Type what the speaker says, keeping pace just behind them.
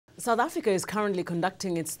South Africa is currently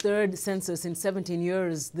conducting its third census in 17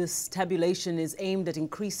 years. This tabulation is aimed at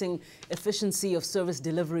increasing efficiency of service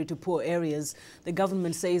delivery to poor areas. The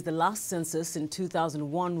government says the last census in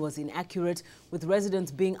 2001 was inaccurate, with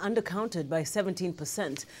residents being undercounted by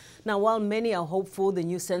 17%. Now, while many are hopeful the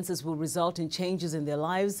new census will result in changes in their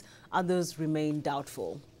lives, others remain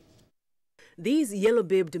doubtful. These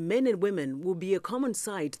yellow-bibbed men and women will be a common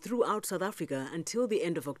sight throughout South Africa until the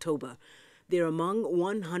end of October. They're among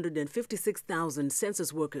 156,000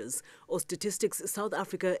 census workers, or Statistics South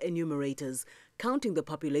Africa enumerators, counting the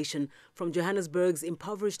population from Johannesburg's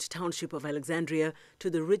impoverished township of Alexandria to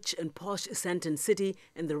the rich and posh Sandton city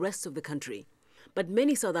and the rest of the country. But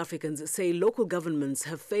many South Africans say local governments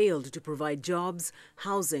have failed to provide jobs,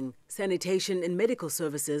 housing, sanitation and medical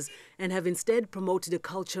services and have instead promoted a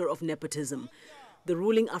culture of nepotism. The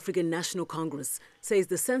ruling African National Congress says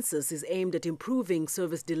the census is aimed at improving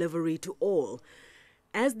service delivery to all.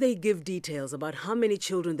 As they give details about how many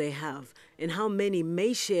children they have and how many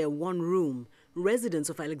may share one room,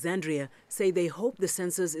 residents of Alexandria say they hope the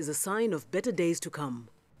census is a sign of better days to come.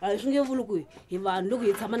 We feel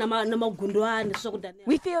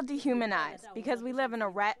dehumanized because we live in a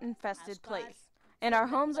rat-infested place, and our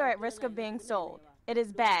homes are at risk of being sold. It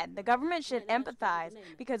is bad. The government should empathize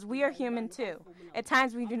because we are human too. At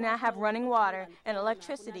times we do not have running water and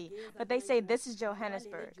electricity, but they say this is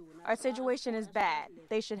Johannesburg. Our situation is bad.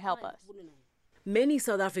 They should help us. Many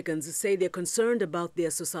South Africans say they're concerned about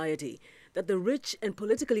their society, that the rich and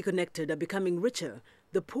politically connected are becoming richer,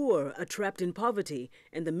 the poor are trapped in poverty,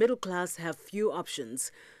 and the middle class have few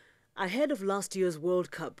options. Ahead of last year's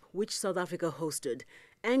World Cup, which South Africa hosted,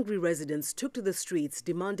 angry residents took to the streets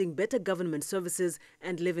demanding better government services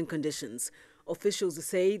and living conditions. Officials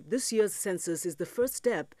say this year's census is the first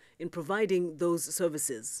step in providing those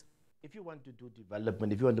services. If you want to do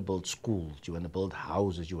development, if you want to build schools, you want to build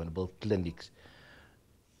houses, you want to build clinics,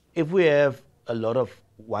 if we have a lot of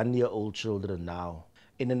one-year-old children now,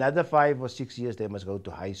 in another 5 or 6 years they must go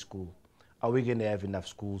to high school. Are we going to have enough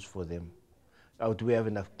schools for them? Or do we have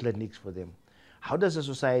enough clinics for them? How does a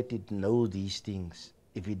society know these things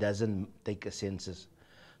if it doesn't take a census?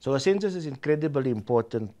 So a census is incredibly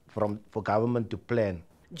important for government to plan.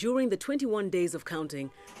 During the 21 days of counting,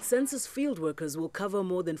 census field workers will cover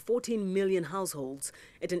more than 14 million households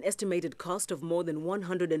at an estimated cost of more than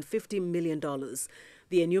 $150 million.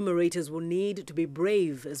 The enumerators will need to be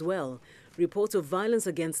brave as well. Reports of violence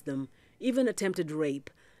against them, even attempted rape,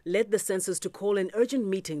 led the census to call an urgent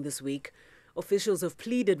meeting this week. Officials have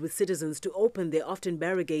pleaded with citizens to open their often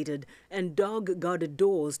barricaded and dog-guarded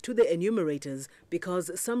doors to the enumerators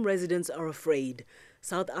because some residents are afraid.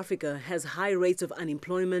 South Africa has high rates of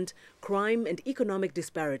unemployment, crime and economic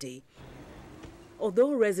disparity.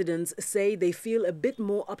 Although residents say they feel a bit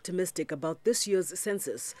more optimistic about this year's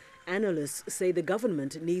census, analysts say the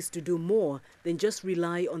government needs to do more than just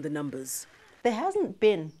rely on the numbers. There hasn't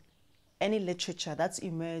been any literature that's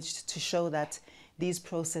emerged to show that these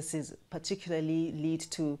processes particularly lead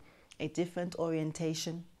to a different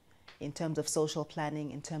orientation in terms of social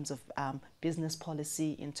planning, in terms of business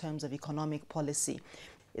policy, in terms of economic policy.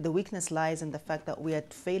 The weakness lies in the fact that we are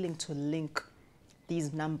failing to link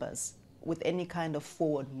these numbers with any kind of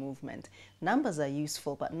forward movement. Numbers are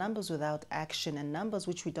useful, but numbers without action and numbers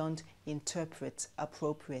which we don't interpret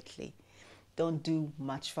appropriately don't do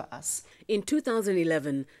much for us. In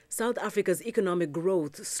 2011, South Africa's economic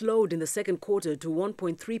growth slowed in the second quarter to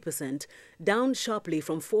 1.3%, down sharply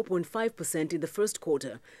from 4.5% in the first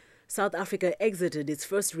quarter. South Africa exited its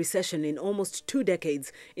first recession in almost 2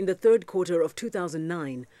 decades in the third quarter of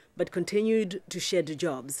 2009, but continued to shed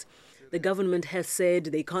jobs. The government has said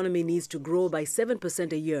the economy needs to grow by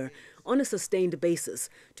 7% a year on a sustained basis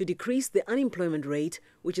to decrease the unemployment rate,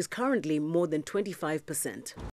 which is currently more than 25%.